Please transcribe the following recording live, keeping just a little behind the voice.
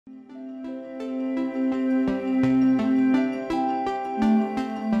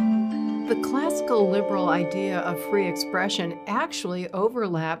The classical liberal idea of free expression actually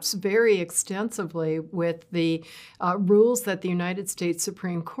overlaps very extensively with the rules that the United States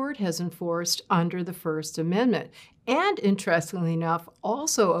Supreme Court has enforced under the First Amendment. And interestingly enough,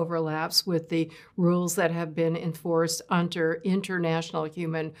 also overlaps with the rules that have been enforced under international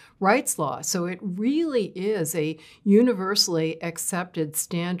human rights law. So it really is a universally accepted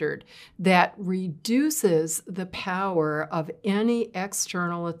standard that reduces the power of any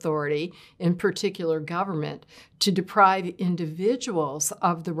external authority, in particular government, to deprive individuals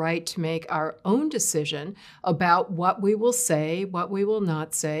of the right to make our own decision about what we will say, what we will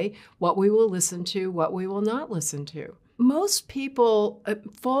not say, what we will listen to, what we will not listen to. Most people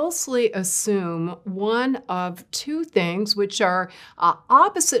falsely assume one of two things which are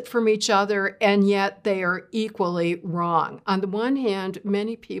opposite from each other, and yet they are equally wrong. On the one hand,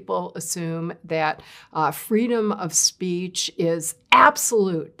 many people assume that freedom of speech is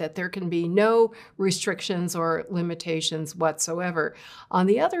absolute, that there can be no restrictions or limitations whatsoever. On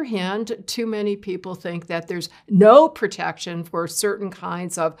the other hand, too many people think that there's no protection for certain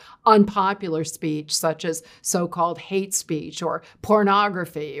kinds of unpopular speech, such as so-called hate speech or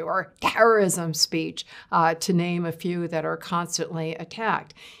pornography or terrorism speech, to name a few that are constantly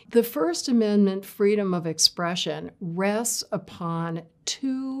attacked. The First Amendment freedom of expression rests upon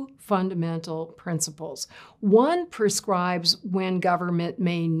two fundamental principles. One prescribes when government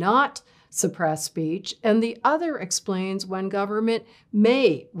may not suppress speech, and the other explains when government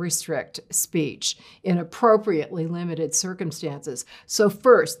may restrict speech in appropriately limited circumstances. So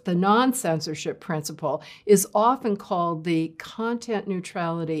first, the non-censorship principle is often called the content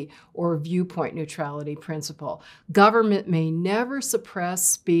neutrality or viewpoint neutrality principle. Government may never suppress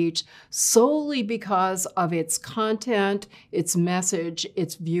speech solely because of its content, its message,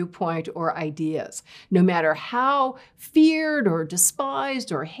 its viewpoint, or ideas. No matter how feared or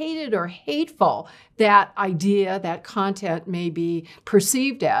despised or hated or hateful that idea, that content may be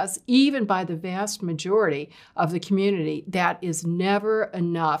perceived as, even by the vast majority of the community, that is never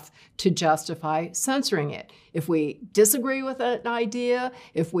enough to justify censoring it. If we disagree with an idea,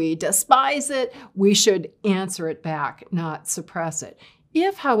 if we despise it, we should answer it back, not suppress it.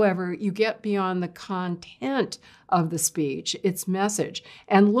 If, however, you get beyond the content of the speech, its message,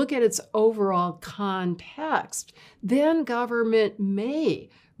 and look at its overall context, then government may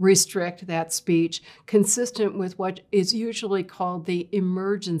restrict that speech consistent with what is usually called the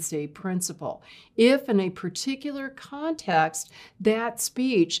emergency principle. If in a particular context, that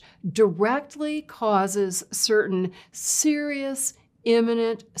speech directly causes certain serious,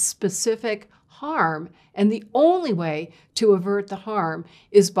 imminent, specific harm, and the only way to avert the harm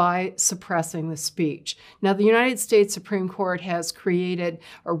is by suppressing the speech. Now, the United States Supreme Court has created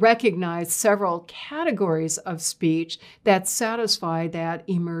or recognized several categories of speech that satisfy that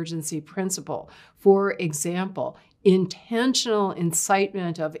emergency principle. For example, intentional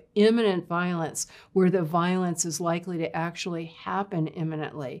incitement of imminent violence, where the violence is likely to actually happen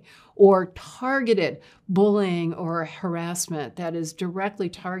imminently, or targeted bullying or harassment that is directly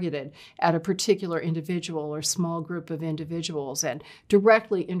targeted at a particular individual or small group of individuals and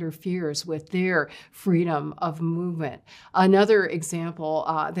directly interferes with their freedom of movement. Another example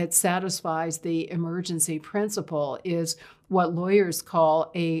that satisfies the emergency principle is what lawyers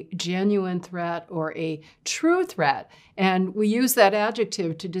call a genuine threat or a true threat. And we use that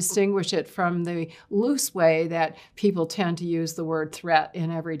adjective to distinguish it from the loose way that people tend to use the word threat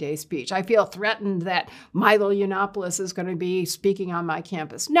in everyday speech. I feel threatened that Milo Yiannopoulos is going to be speaking on my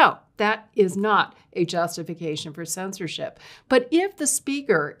campus. No, that is not a justification for censorship. But if the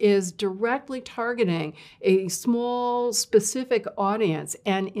speaker is directly targeting a small, specific audience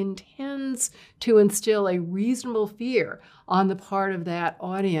and intends to instill a reasonable fear on the part of that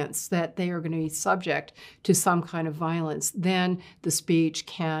audience that they are going to be subject to some kind of violence, then the speech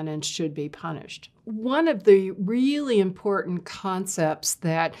can and should be punished. One of the really important concepts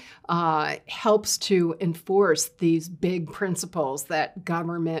that helps to enforce these big principles that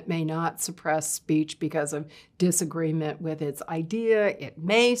government may not suppress speech because of disagreement with its idea, it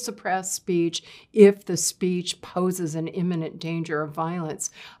may suppress speech if the speech poses an imminent danger of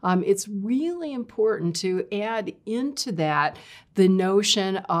violence. It's really important to add into that the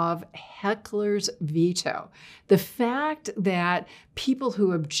notion of heckler's veto. The fact that people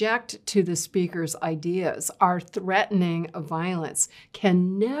who object to the speaker's ideas are threatening violence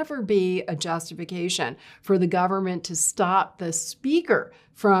can never be a justification for the government to stop the speaker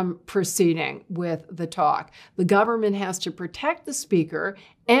from proceeding with the talk. The government has to protect the speaker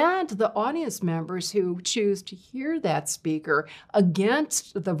and the audience members who choose to hear that speaker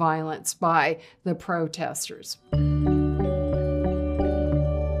against the violence by the protesters.